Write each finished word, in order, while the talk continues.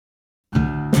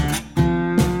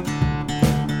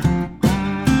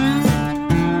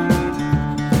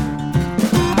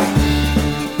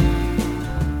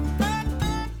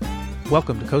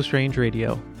Welcome to Coast Range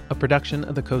Radio, a production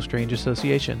of the Coast Range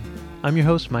Association. I'm your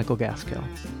host, Michael Gaskill.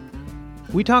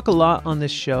 We talk a lot on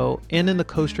this show and in the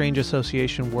Coast Range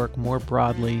Association work more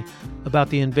broadly about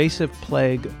the invasive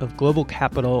plague of global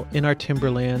capital in our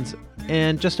timberlands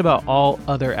and just about all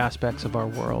other aspects of our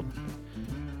world.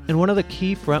 And one of the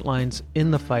key front lines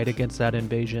in the fight against that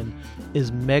invasion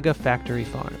is mega factory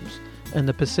farms, and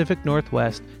the Pacific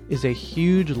Northwest is a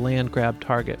huge land grab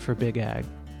target for Big Ag.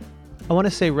 I want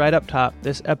to say right up top,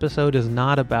 this episode is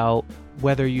not about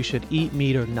whether you should eat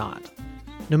meat or not.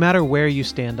 No matter where you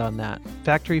stand on that,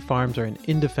 factory farms are an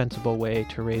indefensible way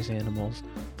to raise animals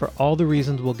for all the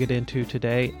reasons we'll get into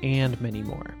today and many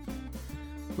more.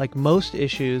 Like most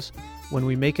issues, when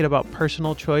we make it about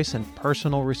personal choice and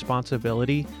personal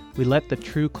responsibility, we let the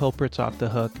true culprits off the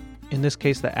hook, in this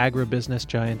case the agribusiness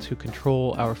giants who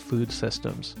control our food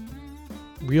systems.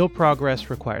 Real progress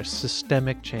requires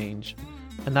systemic change,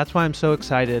 and that's why I'm so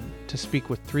excited to speak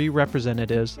with three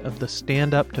representatives of the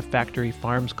Stand Up to Factory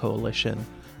Farms Coalition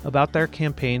about their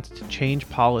campaigns to change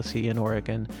policy in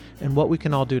Oregon and what we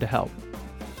can all do to help.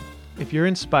 If you're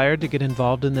inspired to get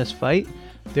involved in this fight,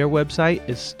 their website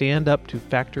is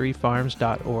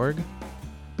standuptofactoryfarms.org.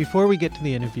 Before we get to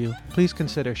the interview, please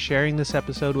consider sharing this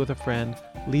episode with a friend,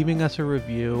 leaving us a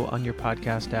review on your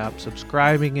podcast app,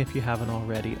 subscribing if you haven't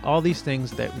already, all these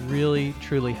things that really,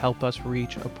 truly help us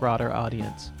reach a broader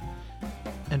audience.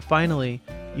 And finally,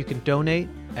 you can donate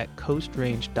at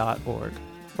coastrange.org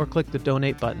or click the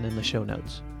donate button in the show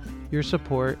notes. Your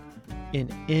support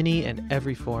in any and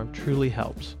every form truly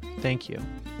helps. Thank you.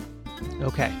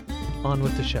 Okay, on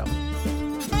with the show.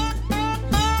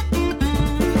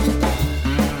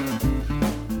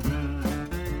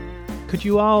 Could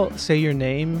you all say your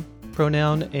name,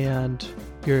 pronoun, and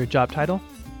your job title?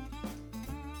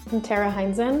 I'm Tara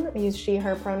Heinzen. I use she,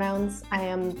 her pronouns. I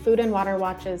am Food and Water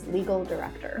Watch's legal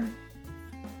director.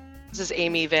 This is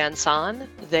Amy Van Son,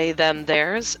 they, them,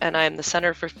 theirs, and I am the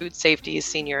Center for Food Safety's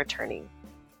senior attorney.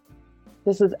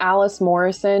 This is Alice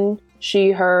Morrison,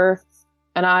 she, her,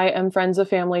 and I am Friends of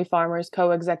Family Farmers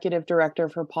co-executive director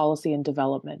for policy and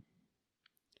development.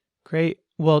 Great.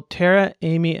 Well, Tara,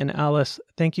 Amy, and Alice,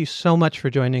 thank you so much for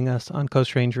joining us on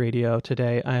Coast Range Radio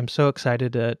today. I am so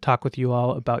excited to talk with you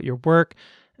all about your work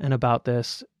and about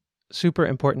this super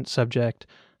important subject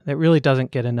that really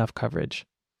doesn't get enough coverage.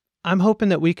 I'm hoping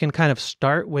that we can kind of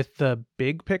start with the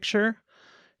big picture.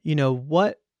 You know,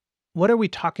 what are we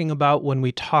talking about when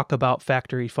we talk about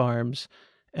factory farms,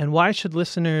 and why should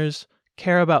listeners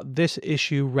care about this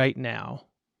issue right now?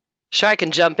 Sure, I can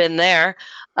jump in there.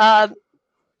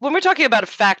 When we're talking about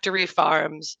factory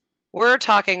farms, we're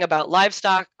talking about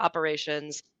livestock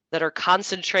operations that are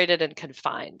concentrated and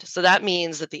confined. So that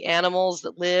means that the animals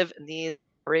that live in these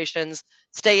operations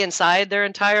stay inside their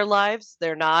entire lives.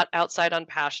 They're not outside on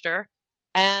pasture.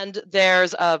 And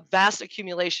there's a vast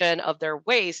accumulation of their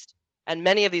waste. And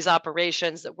many of these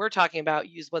operations that we're talking about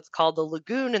use what's called the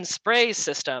lagoon and spray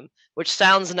system, which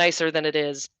sounds nicer than it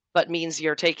is, but means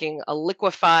you're taking a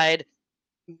liquefied,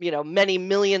 many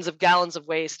millions of gallons of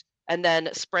waste and then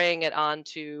spraying it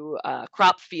onto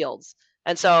crop fields.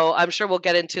 And so I'm sure we'll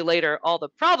get into later all the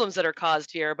problems that are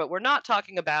caused here, but we're not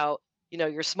talking about,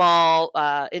 your small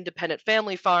independent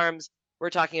family farms. We're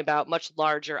talking about much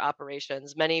larger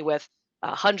operations, many with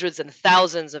hundreds and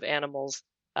thousands of animals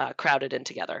crowded in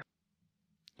together.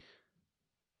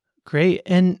 Great.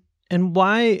 And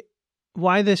why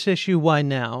this issue? Why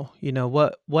now?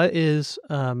 What is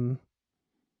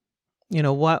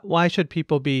why should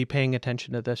people be paying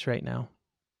attention to this right now?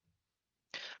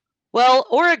 Well,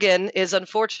 Oregon is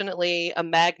unfortunately a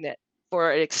magnet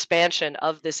for an expansion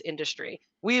of this industry.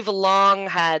 We've long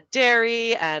had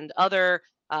dairy and other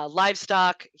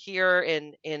livestock here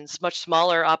in much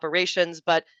smaller operations,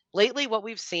 but lately what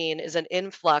we've seen is an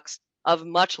influx of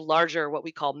much larger, what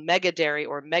we call mega dairy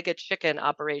or mega chicken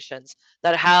operations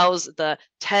that house the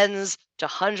tens to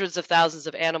hundreds of thousands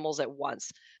of animals at once.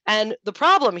 And the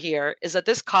problem here is that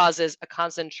this causes a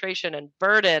concentration and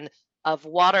burden of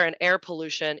water and air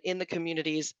pollution in the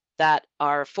communities that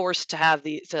are forced to have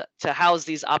to house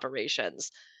these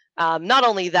operations. Not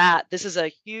only that, this is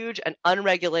a huge and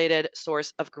unregulated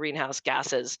source of greenhouse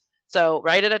gases. So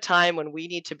right at a time when we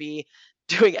need to be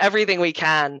doing everything we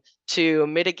can to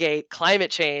mitigate climate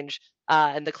change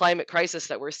and the climate crisis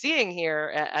that we're seeing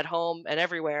here at home and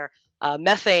everywhere,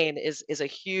 methane is a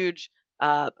huge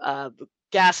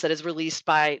gas that is released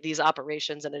by these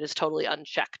operations, and it is totally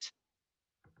unchecked.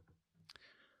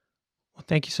 Well,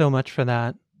 thank you so much for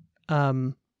that.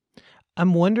 I'm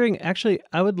wondering, actually,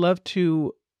 I would love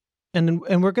to, and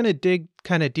we're going to dig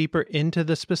kind of deeper into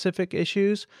the specific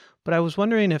issues, but I was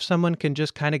wondering if someone can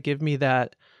just kind of give me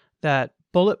that that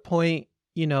bullet point,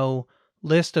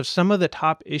 list of some of the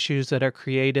top issues that are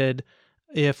created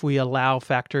if we allow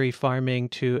factory farming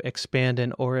to expand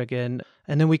in Oregon,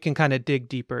 and then we can kind of dig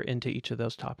deeper into each of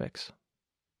those topics.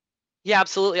 Yeah,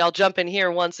 absolutely. I'll jump in here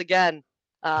once again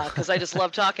because I just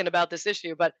love talking about this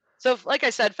issue. But so, like I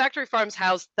said, factory farms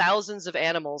house thousands of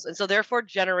animals and so therefore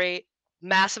generate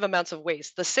massive amounts of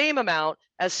waste, the same amount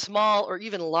as small or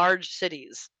even large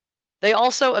cities. They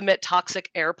also emit toxic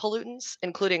air pollutants,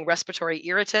 including respiratory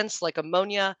irritants like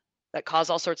ammonia that cause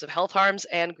all sorts of health harms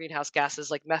and greenhouse gases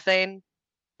like methane.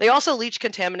 They also leach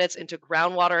contaminants into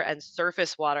groundwater and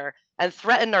surface water and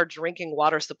threaten our drinking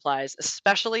water supplies,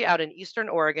 especially out in eastern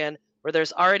Oregon, where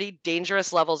there's already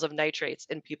dangerous levels of nitrates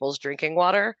in people's drinking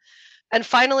water. And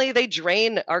finally, they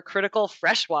drain our critical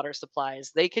freshwater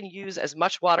supplies. They can use as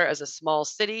much water as a small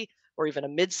city or even a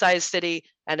mid-sized city,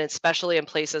 and especially in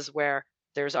places where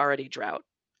there's already drought.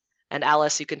 And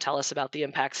Alice, you can tell us about the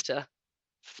impacts to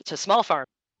small farms.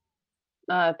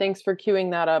 Thanks for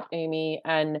queuing that up, Amy.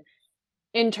 And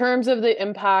in terms of the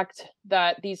impact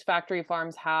that these factory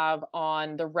farms have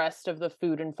on the rest of the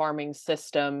food and farming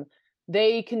system,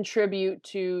 they contribute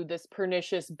to this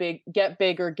pernicious get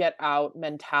big or get out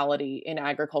mentality in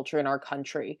agriculture in our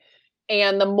country.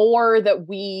 And the more that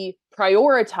we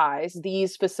prioritize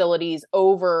these facilities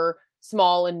over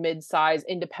small and mid-sized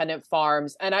independent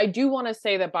farms, and I do want to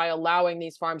say that by allowing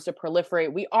these farms to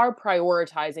proliferate, we are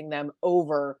prioritizing them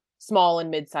over small and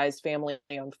mid-sized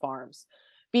family-owned farms,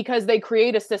 because they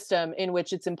create a system in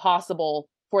which it's impossible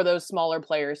for those smaller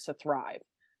players to thrive.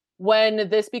 When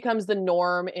this becomes the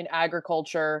norm in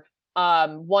agriculture,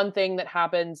 one thing that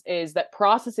happens is that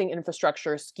processing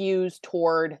infrastructure skews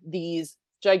toward these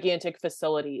gigantic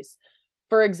facilities.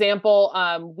 For example,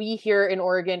 we here in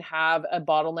Oregon have a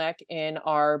bottleneck in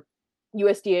our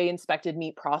USDA inspected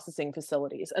meat processing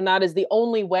facilities. And that is the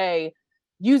only way,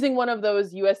 using one of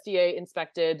those USDA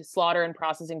inspected slaughter and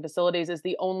processing facilities is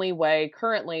the only way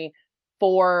currently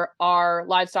for our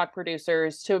livestock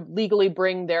producers to legally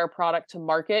bring their product to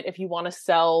market if you want to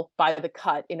sell by the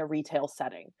cut in a retail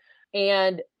setting.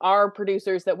 And our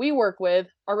producers that we work with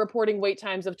are reporting wait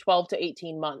times of 12 to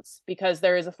 18 months because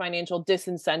there is a financial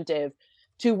disincentive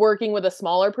to working with a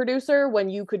smaller producer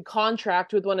when you could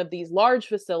contract with one of these large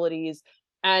facilities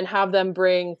and have them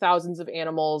bring thousands of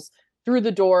animals through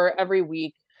the door every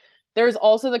week. There's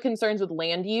also the concerns with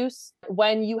land use.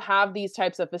 When you have these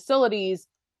types of facilities,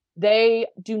 they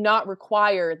do not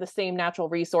require the same natural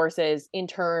resources in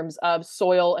terms of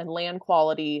soil and land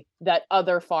quality that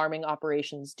other farming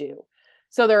operations do.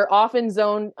 So they're often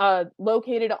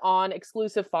located on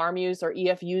exclusive farm use or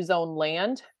EFU zone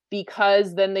land,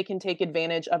 because then they can take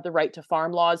advantage of the right to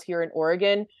farm laws here in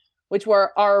Oregon, which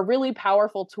are a really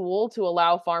powerful tool to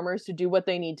allow farmers to do what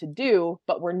they need to do,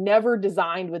 but were never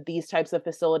designed with these types of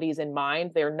facilities in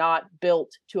mind. They're not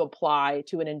built to apply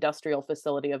to an industrial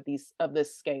facility of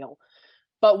this scale.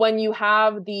 But when you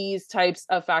have these types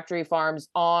of factory farms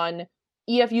on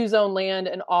EFU zone land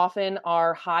and often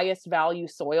our highest value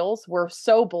soils, we're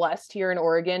so blessed here in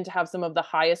Oregon to have some of the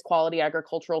highest quality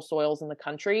agricultural soils in the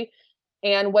country.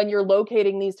 And when you're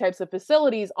locating these types of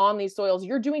facilities on these soils,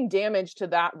 you're doing damage to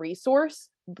that resource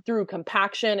through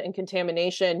compaction and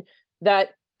contamination that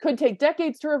could take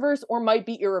decades to reverse or might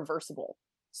be irreversible.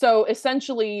 So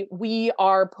essentially, we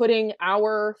are putting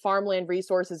our farmland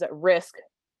resources at risk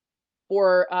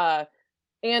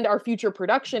and our future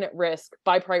production at risk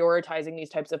by prioritizing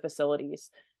these types of facilities.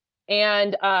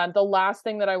 And the last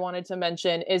thing that I wanted to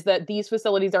mention is that these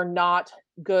facilities are not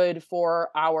good for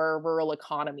our rural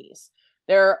economies.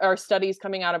 There are studies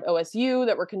coming out of OSU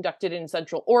that were conducted in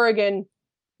Central Oregon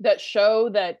that show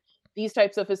that these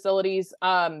types of facilities,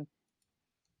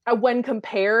 when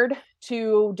compared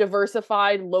to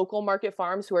diversified local market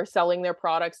farms who are selling their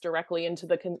products directly into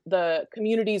the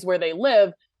communities where they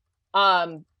live,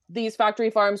 these factory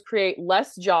farms create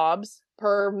less jobs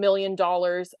per $1 million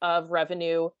of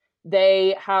revenue.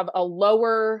 They have a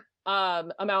lower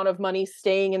amount of money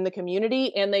staying in the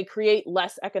community, and they create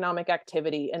less economic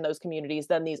activity in those communities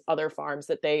than these other farms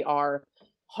that they are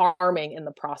harming in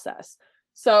the process.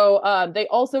 So they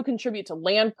also contribute to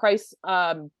land price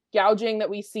gouging that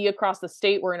we see across the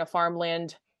state. We're in a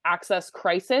farmland access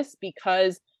crisis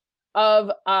because of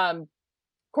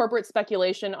corporate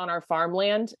speculation on our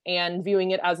farmland and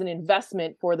viewing it as an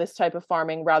investment for this type of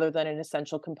farming rather than an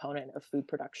essential component of food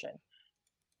production.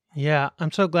 Yeah,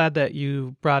 I'm so glad that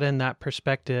you brought in that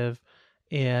perspective.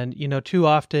 And, too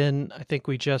often I think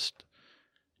we just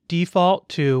default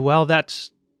to, well,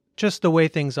 that's just the way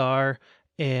things are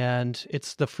and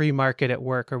it's the free market at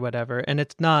work or whatever. And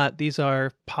it's not. These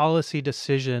are policy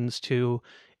decisions to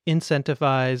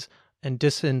incentivize and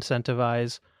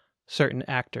disincentivize certain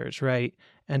actors, right?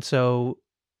 And so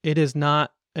it is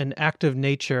not an act of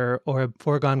nature or a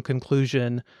foregone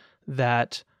conclusion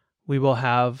that we will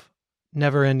have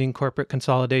never-ending corporate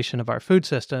consolidation of our food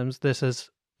systems. This is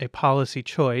a policy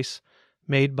choice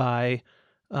made by,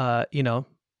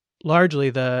 largely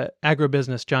the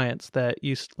agribusiness giants that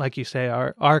like you say,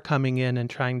 are coming in and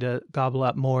trying to gobble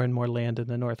up more and more land in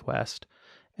the Northwest.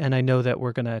 And I know that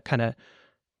we're going to kind of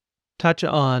touch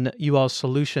on you all's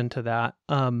solution to that,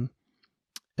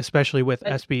 especially with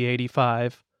SB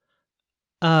 85.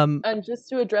 And just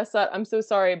to address that, I'm so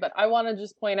sorry, but I want to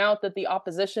just point out that the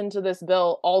opposition to this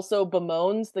bill also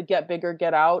bemoans the get bigger,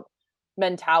 get out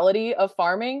mentality of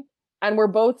farming. And we're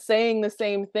both saying the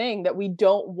same thing, that we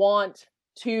don't want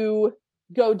to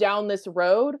go down this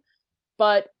road.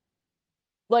 But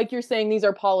like you're saying, these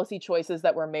are policy choices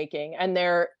that we're making. And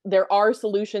there are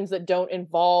solutions that don't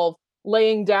involve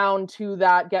laying down to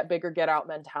that get bigger, get out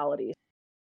mentality.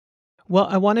 Well,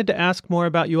 I wanted to ask more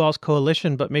about you all's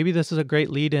coalition, but maybe this is a great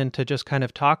lead in to just kind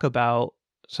of talk about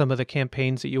some of the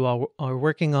campaigns that you all are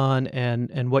working on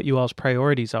and what you all's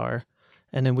priorities are.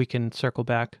 And then we can circle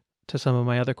back to some of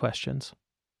my other questions.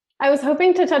 I was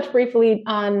hoping to touch briefly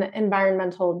on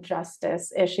environmental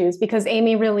justice issues because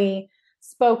Amy really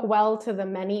spoke well to the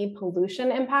many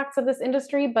pollution impacts of this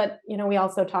industry, but we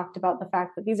also talked about the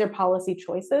fact that these are policy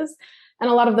choices, and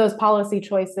a lot of those policy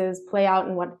choices play out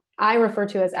in what I refer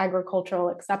to as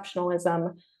agricultural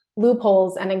exceptionalism,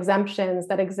 loopholes and exemptions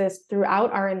that exist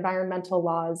throughout our environmental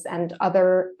laws and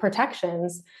other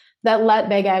protections that let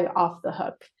Big Ag off the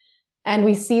hook. And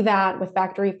we see that with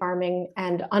factory farming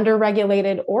and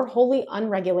underregulated or wholly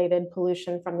unregulated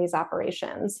pollution from these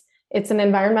operations. It's an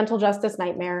environmental justice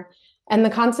nightmare. And the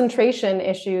concentration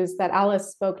issues that Alice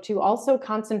spoke to also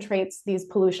concentrates these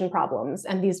pollution problems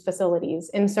and these facilities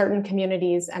in certain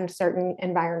communities and certain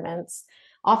environments.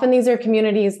 Often these are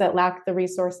communities that lack the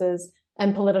resources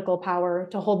and political power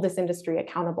to hold this industry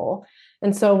accountable.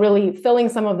 And so really filling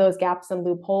some of those gaps and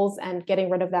loopholes and getting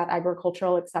rid of that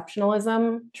agricultural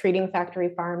exceptionalism, treating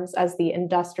factory farms as the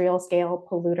industrial scale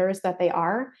polluters that they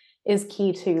are, is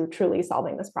key to truly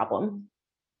solving this problem.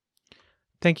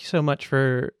 Thank you so much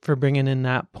for bringing in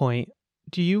that point.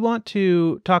 Do you want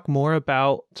to talk more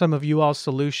about some of you all's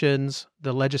solutions,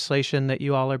 the legislation that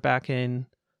you all are backing,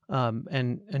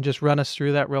 and just run us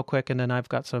through that real quick, and then I've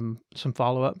got some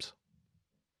follow-ups?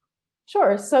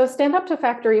 Sure. So Stand Up to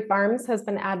Factory Farms has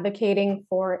been advocating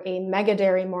for a mega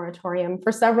dairy moratorium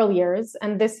for several years.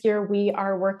 And this year we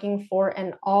are working for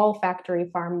an all factory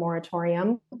farm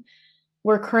moratorium.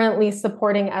 We're currently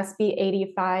supporting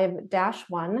SB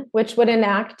 85-1, which would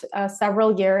enact a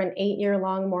several year and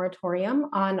 8-year-long moratorium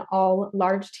on all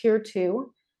large tier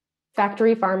 2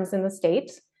 factory farms in the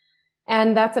state.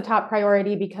 And that's a top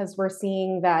priority because we're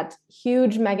seeing that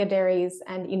huge mega dairies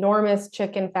and enormous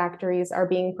chicken factories are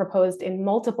being proposed in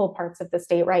multiple parts of the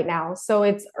state right now. So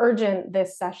it's urgent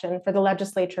this session for the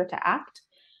legislature to act,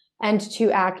 and to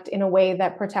act in a way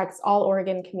that protects all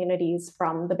Oregon communities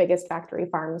from the biggest factory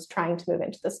farms trying to move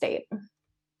into the state.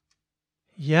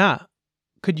 Yeah.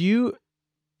 Could you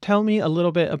tell me a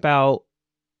little bit about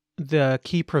the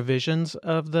key provisions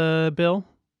of the bill?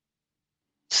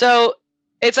 So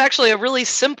it's actually a really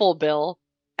simple bill,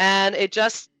 and it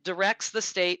just directs the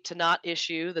state to not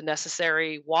issue the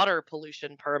necessary water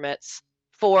pollution permits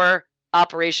for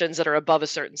operations that are above a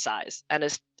certain size. And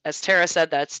as Tara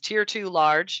said, that's tier 2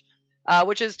 large,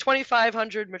 which is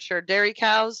 2,500 mature dairy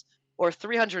cows or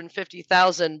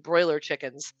 350,000 broiler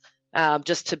chickens,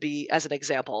 just to be as an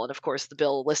example. And of course, the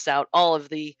bill lists out all of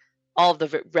the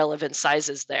relevant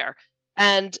sizes there.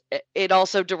 And it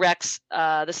also directs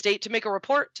the state to make a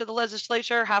report to the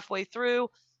legislature halfway through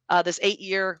this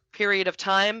 8-year period of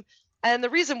time. And the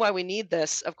reason why we need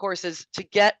this, of course, is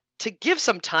to give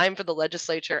some time for the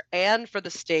legislature and for the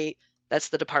state, that's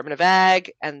the Department of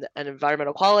Ag and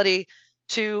Environmental Quality,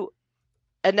 to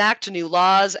enact new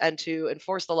laws and to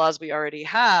enforce the laws we already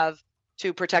have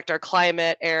to protect our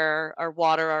climate, air, our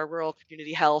water, our rural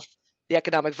community health, the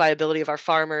economic viability of our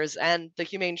farmers, and the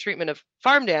humane treatment of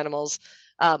farmed animals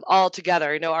all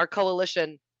together. Our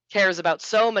coalition cares about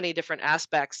so many different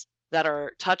aspects that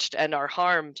are touched and are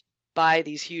harmed by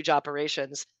these huge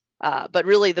operations. But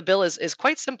really, the bill is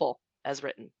quite simple as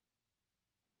written.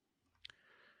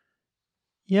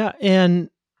 Yeah, and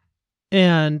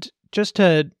just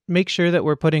to make sure that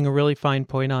we're putting a really fine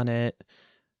point on it,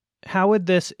 how would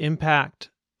this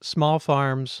impact small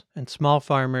farms and small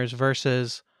farmers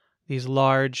versus these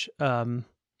large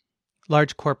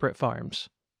corporate farms?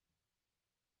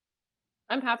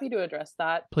 I'm happy to address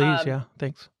that. Please, yeah,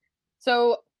 thanks.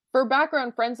 So for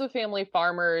background, Friends of Family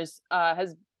Farmers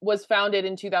has was founded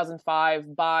in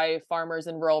 2005 by farmers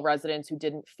and rural residents who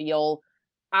didn't feel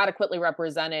adequately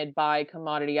represented by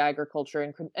commodity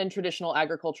agriculture and traditional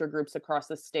agriculture groups across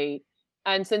the state.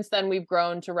 And since then, we've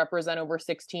grown to represent over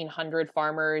 1,600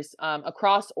 farmers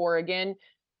across Oregon,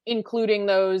 including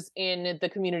those in the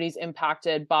communities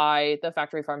impacted by the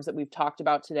factory farms that we've talked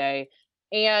about today.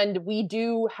 And we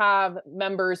do have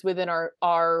members within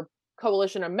our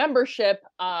coalition of membership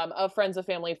of Friends of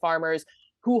Family Farmers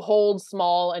who hold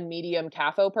small and medium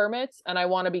CAFO permits. And I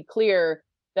want to be clear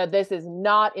that this is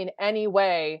not in any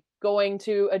way going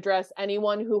to address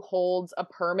anyone who holds a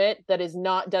permit that is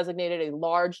not designated a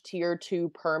large tier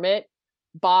 2 permit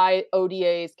by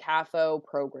ODA's CAFO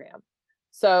program.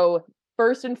 So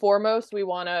first and foremost, we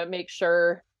want to make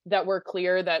sure that we're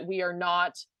clear that we are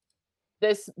not,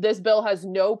 this bill has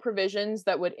no provisions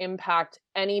that would impact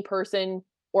any person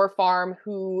or farm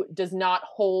who does not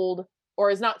hold or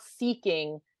is not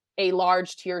seeking a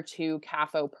large tier 2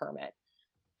 CAFO permit.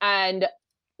 And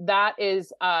that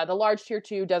is the large tier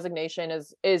 2 designation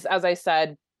is, as I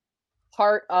said,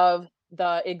 part of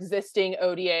the existing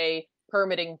ODA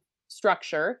permitting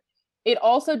structure. It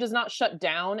also does not shut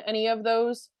down any of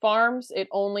those farms. It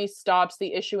only stops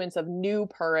the issuance of new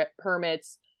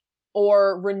permits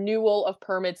or renewal of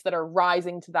permits that are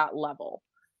rising to that level.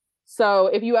 So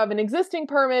if you have an existing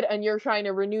permit and you're trying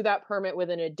to renew that permit with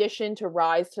an addition to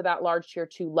rise to that large tier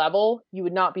 2 level, you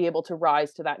would not be able to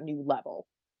rise to that new level.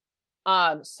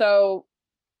 So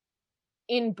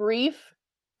in brief,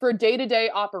 for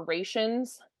day-to-day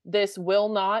operations, this will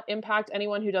not impact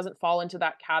anyone who doesn't fall into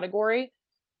that category.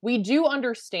 We do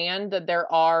understand that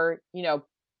there are,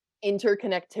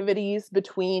 interconnectivities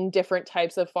between different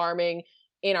types of farming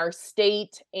in our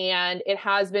state, and it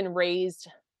has been raised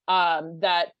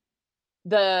that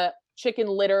the chicken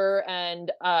litter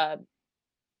and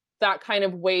that kind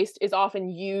of waste is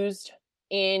often used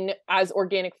as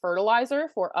organic fertilizer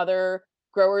for other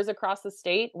growers across the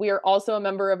state. We are also a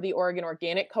member of the Oregon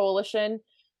Organic Coalition,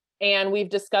 and we've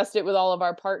discussed it with all of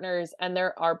our partners, and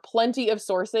there are plenty of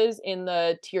sources in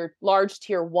the large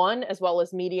tier 1 as well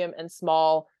as medium and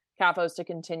small CAFOs to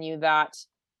continue that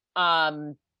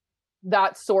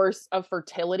source of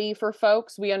fertility for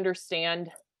folks. We understand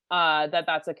that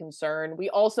that's a concern. We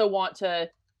also want to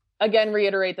again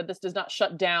reiterate that this does not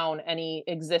shut down any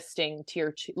existing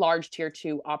large tier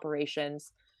 2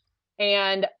 operations.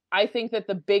 And I think that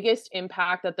the biggest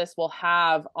impact that this will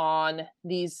have on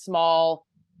these small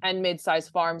and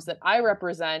mid-sized farms that I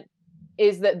represent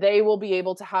is that they will be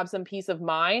able to have some peace of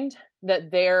mind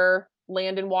that their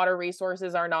land and water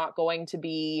resources are not going to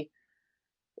be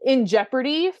in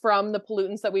jeopardy from the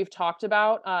pollutants that we've talked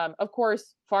about. Of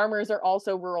course, farmers are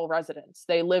also rural residents.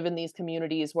 They live in these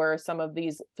communities where some of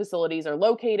these facilities are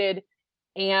located.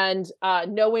 And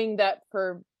knowing that,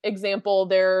 for example,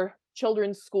 their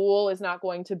children's school is not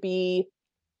going to be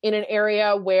in an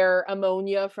area where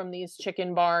ammonia from these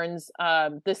chicken barns,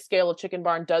 this scale of chicken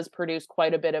barn does produce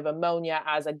quite a bit of ammonia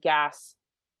as a gas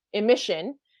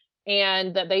emission,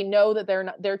 and that they know that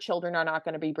their children are not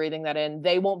going to be breathing that in.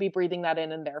 They won't be breathing that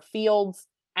in their fields,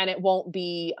 and it won't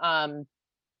be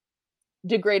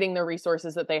degrading the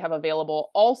resources that they have available.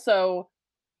 Also,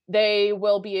 they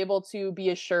will be able to be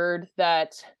assured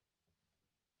that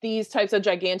these types of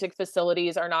gigantic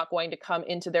facilities are not going to come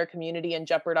into their community and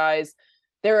jeopardize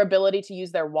their ability to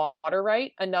use their water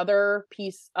right. Another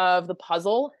piece of the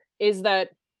puzzle is that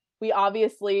we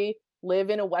obviously live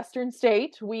in a Western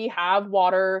state. We have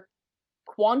water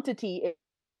quantity.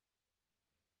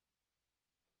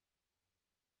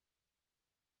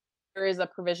 There is a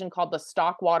provision called the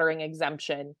stock watering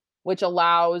exemption, which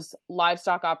allows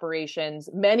livestock operations,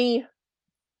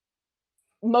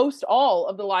 most all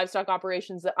of the livestock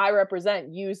operations that I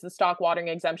represent use the stock watering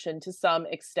exemption to some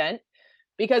extent,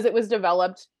 because it was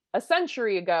developed a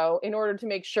century ago in order to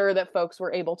make sure that folks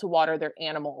were able to water their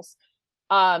animals.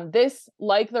 This,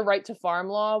 like the right to farm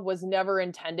law, was never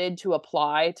intended to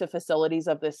apply to facilities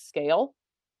of this scale,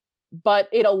 but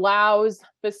it allows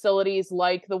facilities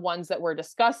like the ones that we're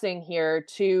discussing here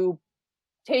to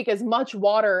take as much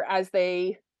water as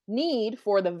they need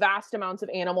for the vast amounts of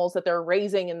animals that they're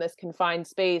raising in this confined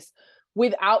space,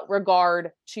 without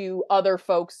regard to other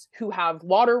folks who have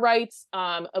water rights,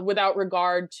 without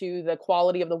regard to the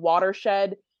quality of the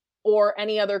watershed or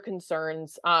any other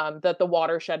concerns that the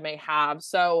watershed may have.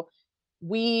 So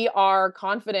we are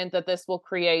confident that this will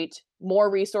create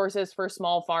more resources for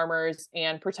small farmers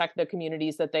and protect the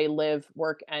communities that they live,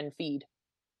 work, and feed.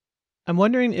 I'm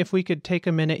wondering if we could take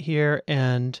a minute here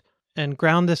and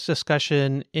ground this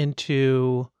discussion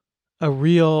into a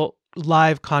real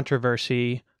live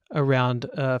controversy around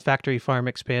factory farm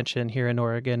expansion here in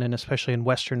Oregon, and especially in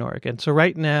Western Oregon. So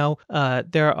right now,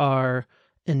 there are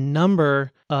a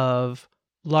number of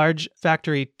large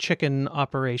factory chicken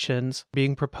operations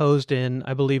being proposed in,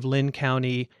 I believe, Linn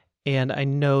County. And I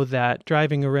know that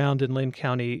driving around in Linn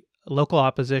County, local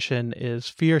opposition is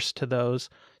fierce to those.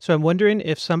 So I'm wondering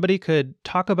if somebody could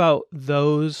talk about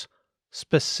those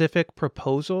specific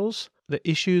proposals, the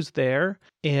issues there,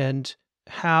 and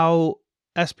how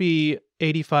SB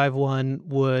 85-1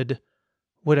 would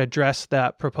address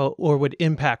that or would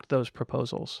impact those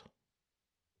proposals.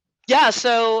 Yeah,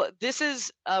 so this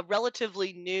is a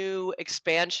relatively new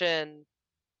expansion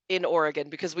in Oregon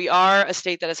because we are a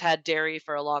state that has had dairy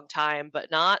for a long time,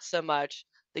 but not so much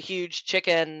the huge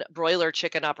broiler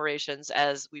chicken operations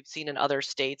as we've seen in other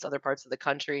states, other parts of the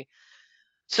country.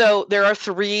 So there are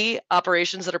 3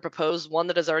 operations that are proposed. One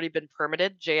that has already been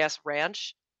permitted, JS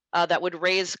Ranch, that would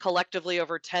raise collectively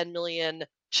over 10 million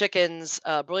chickens,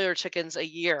 broiler chickens a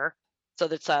year. So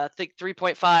that's I think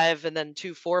 3.5 and then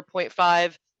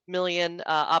 4.5 million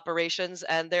operations,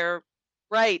 and they're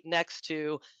right next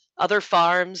to other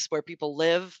farms where people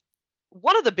live.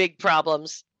 One of the big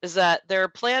problems is that their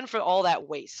plan for all that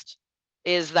waste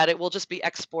is that it will just be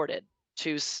exported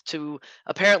to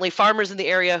apparently farmers in the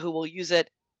area who will use it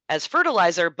as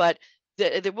fertilizer, but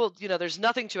there's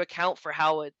nothing to account for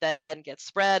how it then gets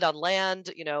spread on land,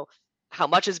 how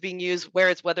much is being used,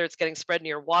 whether it's getting spread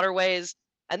near waterways.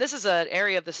 And this is an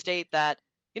area of the state that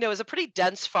is a pretty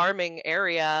dense farming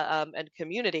area and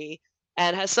community,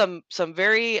 and has some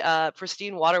very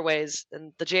pristine waterways.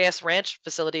 And the JS Ranch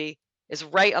facility is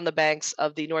right on the banks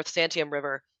of the North Santiam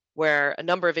River, where a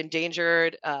number of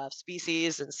endangered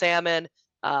species and salmon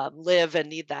live and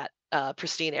need that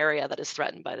pristine area that is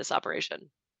threatened by this operation.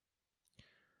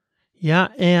 Yeah,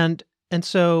 and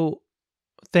so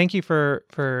thank you for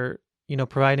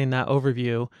providing that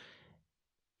overview.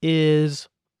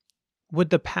 Would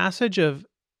the passage of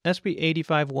SB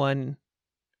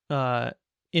 85-1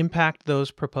 impact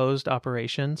those proposed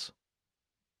operations?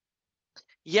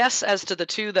 Yes, as to the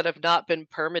 2 that have not been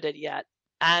permitted yet.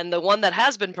 And the one that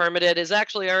has been permitted is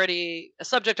actually already a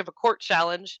subject of a court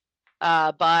challenge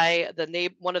by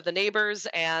one of the neighbors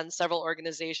and several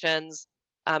organizations,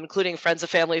 including Friends of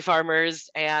Family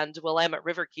Farmers and Willamette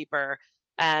Riverkeeper.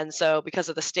 And so because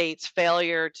of the state's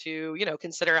failure to,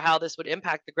 consider how this would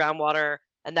impact the groundwater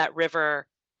and that river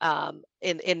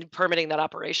in permitting that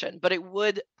operation, but it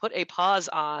would put a pause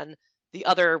on the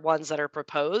other ones that are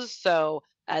proposed. So,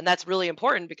 and that's really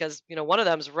important because, one of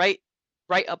them is right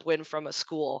upwind from a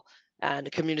school and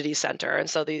a community center. And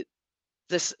so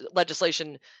this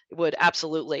legislation would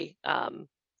absolutely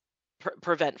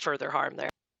prevent further harm there.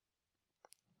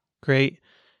 Great.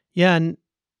 Yeah. And,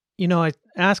 I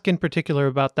ask in particular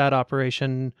about that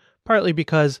operation, partly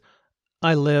because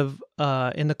I live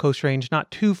in the Coast Range, not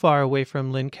too far away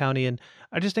from Linn County. And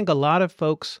I just think a lot of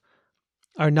folks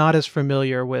are not as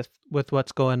familiar with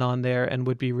what's going on there and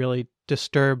would be really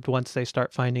disturbed once they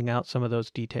start finding out some of those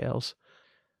details.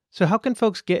 So how can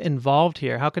folks get involved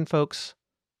here? How can folks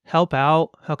help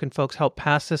out? How can folks help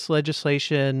pass this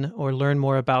legislation or learn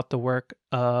more about the work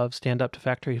of Stand Up to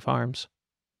Factory Farms?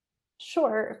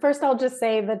 Sure. First, I'll just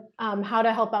say that how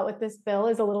to help out with this bill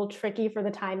is a little tricky for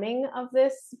the timing of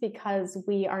this because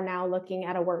we are now looking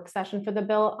at a work session for the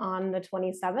bill on the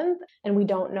 27th, and we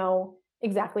don't know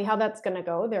exactly how that's going to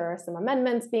go. There are some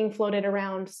amendments being floated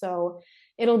around, so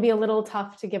it'll be a little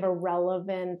tough to give a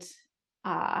relevant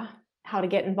how to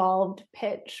get involved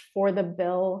pitch for the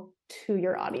bill to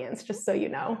your audience, just so you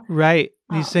know. Right.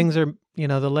 These things are,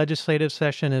 the legislative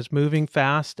session is moving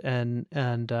fast and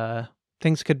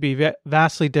things could be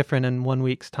vastly different in 1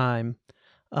 week's time.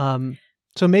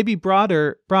 So maybe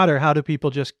broader, how do people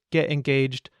just get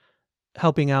engaged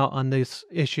helping out on this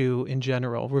issue in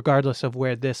general, regardless of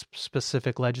where this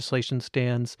specific legislation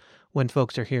stands when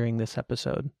folks are hearing this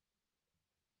episode?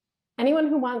 Anyone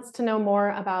who wants to know more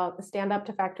about the Stand Up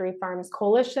to Factory Farms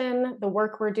Coalition, the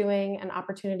work we're doing, and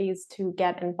opportunities to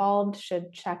get involved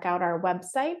should check out our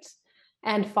website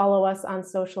and follow us on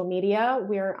social media.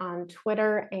 We're on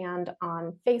Twitter and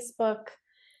on Facebook.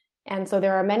 And so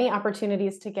there are many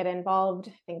opportunities to get involved.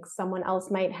 I think someone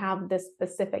else might have the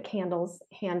specific handles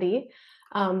handy.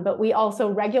 But we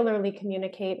also regularly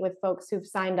communicate with folks who've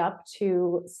signed up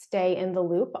to stay in the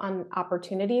loop on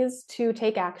opportunities to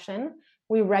take action.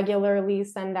 We regularly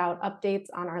send out updates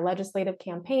on our legislative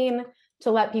campaign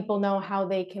to let people know how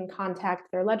they can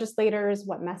contact their legislators,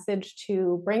 what message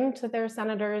to bring to their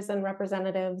senators and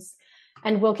representatives.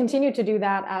 And we'll continue to do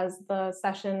that as the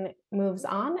session moves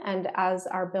on and as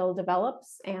our bill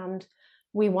develops. And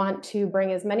we want to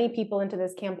bring as many people into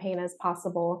this campaign as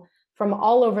possible from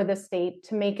all over the state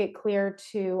to make it clear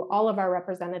to all of our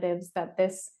representatives that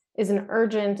this is an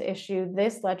urgent issue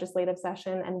this legislative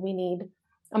session, and we need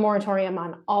a moratorium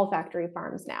on all factory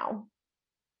farms now.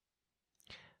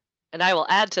 And I will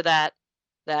add to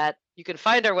that you can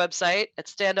find our website at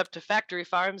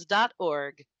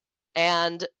standuptofactoryfarms.org.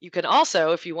 And you can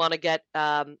also, if you want to get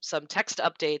some text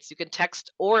updates, you can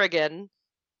text Oregon,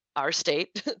 our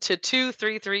state, to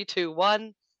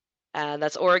 23321. And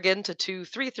that's Oregon to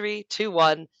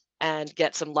 23321, and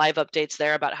get some live updates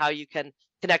there about how you can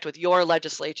connect with your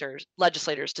legislators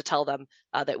to tell them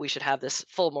that we should have this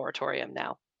full moratorium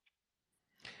now.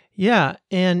 Yeah.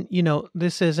 And,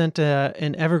 this isn't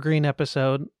an evergreen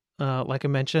episode. Like I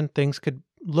mentioned, things could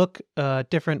look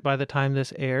different by the time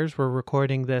this airs. We're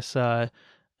recording this the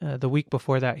week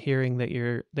before that hearing that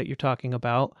you're talking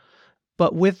about.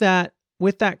 But with that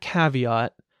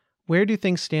caveat, where do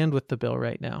things stand with the bill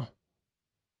right now?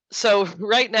 So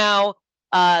right now,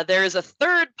 there is a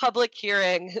third public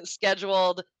hearing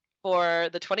scheduled for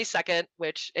the 22nd,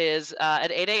 which is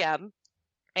at 8 a.m.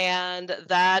 And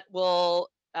that will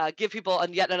give people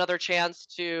yet another chance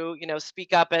to,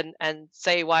 speak up and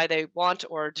say why they want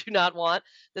or do not want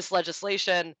this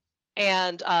legislation.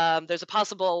 And there's a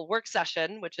possible work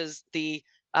session, which is the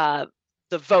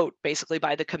vote basically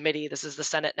by the committee. This is the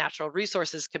Senate Natural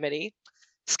Resources Committee,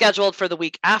 scheduled for the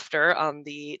week after on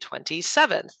the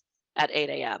 27th at 8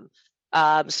 a.m.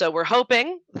 So we're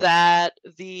hoping that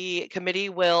the committee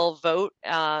will vote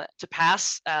to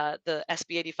pass the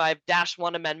SB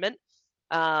 85-1 amendment,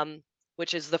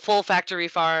 which is the full factory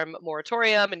farm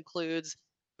moratorium, includes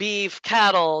beef,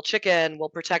 cattle, chicken, will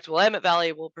protect Willamette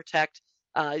Valley, will protect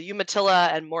Umatilla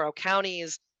and Morrow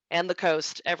counties and the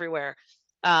coast everywhere.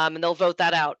 And they'll vote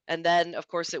that out. And then, of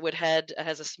course, it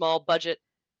has a small budget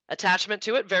attachment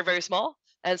to it, very, very small.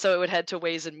 And so it would head to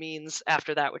Ways and Means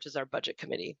after that, which is our budget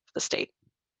committee for the state.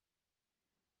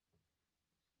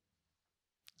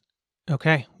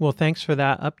 Okay. Well, thanks for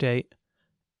that update.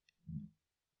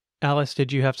 Alice,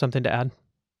 did you have something to add?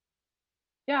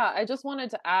 Yeah, I just wanted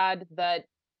to add that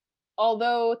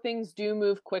although things do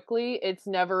move quickly, it's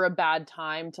never a bad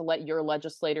time to let your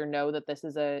legislator know that this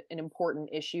is an important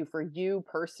issue for you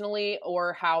personally,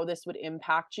 or how this would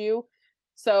impact you.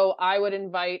 So I would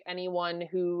invite anyone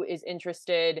who is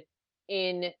interested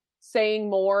in saying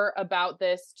more about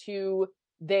this to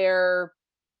their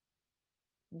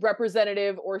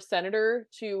representative or senator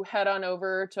to head on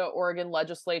over to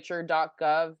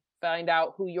OregonLegislature.gov, find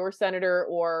out who your senator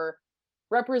or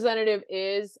representative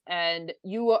is, and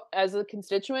you, as a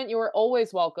constituent, you are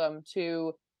always welcome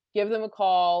to give them a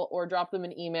call or drop them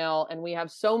an email. And we have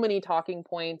so many talking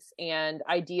points and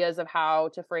ideas of how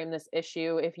to frame this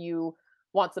issue. If you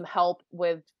want some help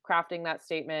with crafting that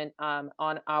statement on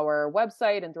our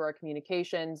website and through our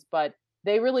communications, but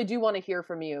they really do want to hear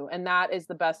from you. And that is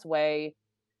the best way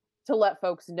to let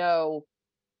folks know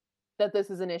that this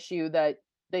is an issue that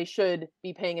they should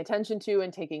be paying attention to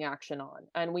and taking action on.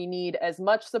 And we need as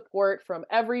much support from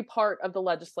every part of the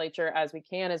legislature as we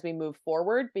can as we move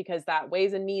forward, because that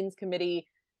Ways and Means Committee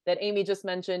that Amy just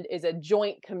mentioned is a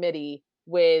joint committee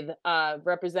with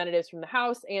representatives from the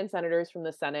House and senators from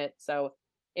the Senate. So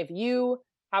if you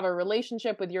have a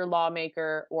relationship with your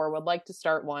lawmaker or would like to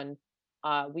start one,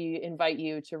 we invite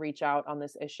you to reach out on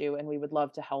this issue, and we would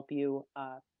love to help you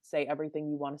say everything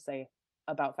you want to say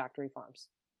about factory farms.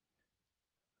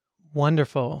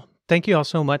 Wonderful. Thank you all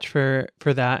so much for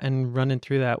that and running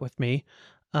through that with me.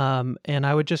 And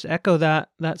I would just echo that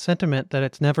sentiment that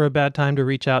it's never a bad time to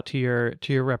reach out to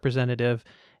your representative.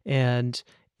 And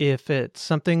if it's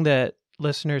something that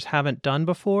listeners haven't done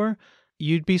before,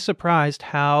 you'd be surprised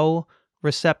how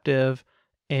receptive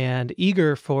and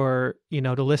eager for,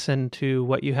 to listen to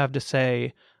what you have to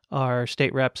say our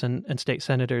state reps and state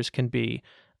senators can be,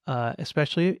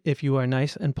 especially if you are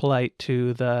nice and polite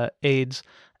to the aides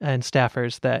and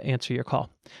staffers that answer your call.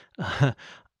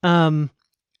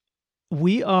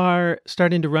 We are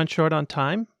starting to run short on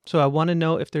time, so I want to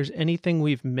know if there's anything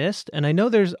we've missed. And I know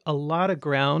there's a lot of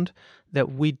ground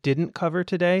that we didn't cover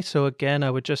today. So again, I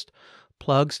would just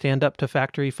plug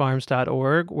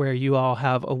standuptofactoryfarms.org, where you all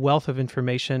have a wealth of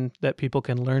information that people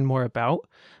can learn more about.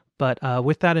 But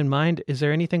with that in mind, is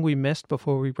there anything we missed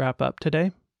before we wrap up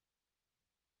today?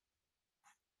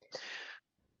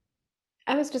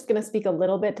 I was just going to speak a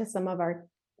little bit to some of our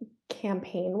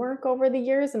campaign work over the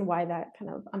years and why that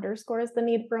kind of underscores the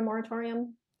need for a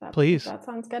moratorium. Please. That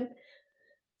sounds good.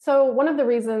 So one of the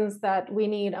reasons that we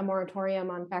need a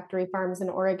moratorium on factory farms in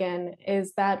Oregon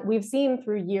is that we've seen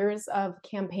through years of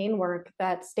campaign work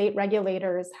that state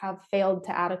regulators have failed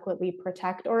to adequately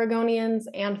protect Oregonians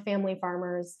and family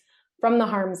farmers from the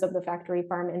harms of the factory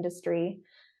farm industry.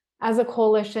 As a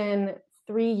coalition,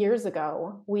 3 years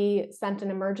ago, we sent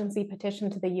an emergency petition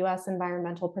to the U.S.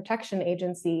 Environmental Protection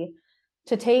Agency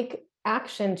to take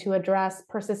action to address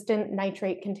persistent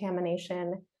nitrate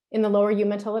contamination in the lower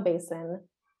Umatilla Basin,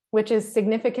 which is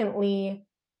significantly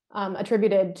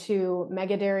attributed to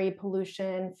megadairy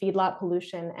pollution, feedlot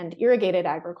pollution, and irrigated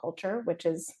agriculture, which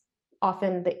is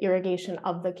often the irrigation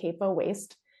of the CAFO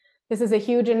waste. This is a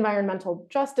huge environmental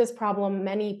justice problem.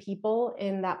 Many people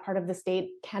in that part of the state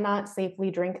cannot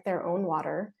safely drink their own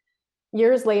water.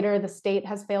 Years later, the state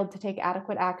has failed to take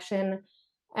adequate action,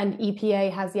 and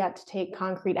EPA has yet to take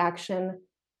concrete action.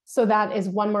 So that is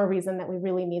one more reason that we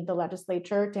really need the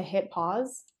legislature to hit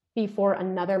pause before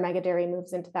another megadairy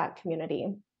moves into that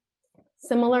community.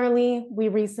 Similarly, we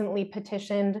recently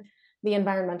petitioned the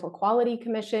Environmental Quality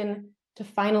Commission to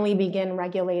finally begin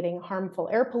regulating harmful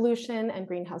air pollution and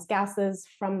greenhouse gases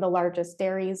from the largest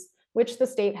dairies, which the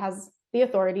state has the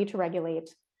authority to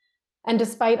regulate. And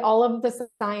despite all of the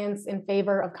science in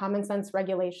favor of common sense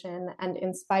regulation, and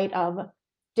in spite of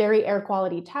Dairy Air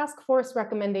Quality Task Force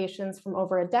recommendations from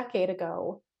over a decade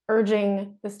ago,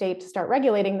 urging the state to start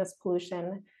regulating this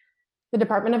pollution, the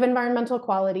Department of Environmental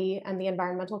Quality and the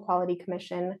Environmental Quality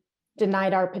Commission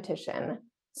denied our petition.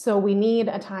 So we need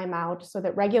a timeout so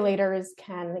that regulators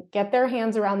can get their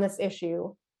hands around this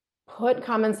issue, put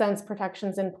common sense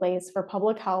protections in place for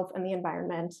public health and the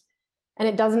environment. And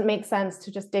it doesn't make sense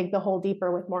to just dig the hole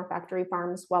deeper with more factory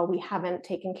farms while we haven't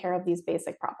taken care of these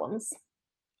basic problems.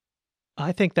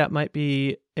 I think that might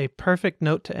be a perfect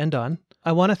note to end on.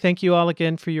 I want to thank you all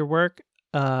again for your work.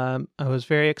 I was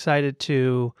very excited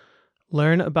to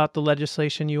learn about the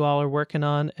legislation you all are working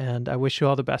on, and I wish you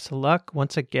all the best of luck.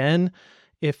 Once again,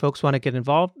 if folks want to get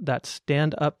involved, that's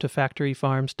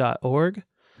standuptofactoryfarms.org.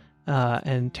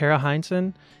 And Tara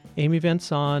Heinsohn, Amy Van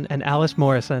Son, and Alice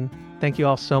Morrison, thank you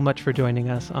all so much for joining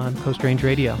us on Coast Range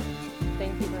Radio.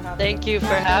 Thank you for having us. Thank you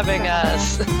for having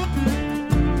us.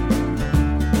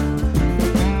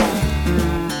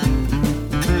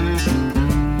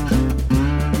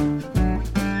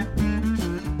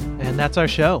 And that's our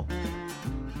show.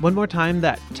 One more time,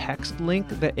 that text link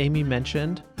that Amy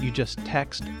mentioned, you just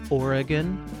text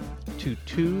Oregon to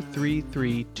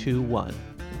 23321.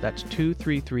 That's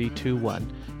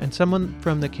 23321. And someone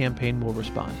from the campaign will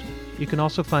respond. You can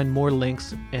also find more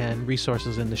links and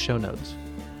resources in the show notes.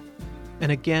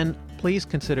 And again, please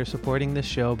consider supporting this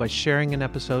show by sharing an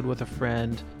episode with a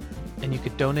friend. And you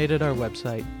could donate at our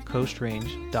website,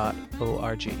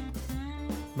 coastrange.org.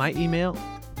 My email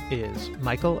is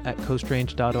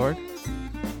michael@coastrange.org.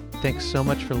 Thanks so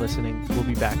much for listening. We'll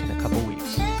be back in a couple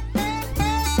weeks.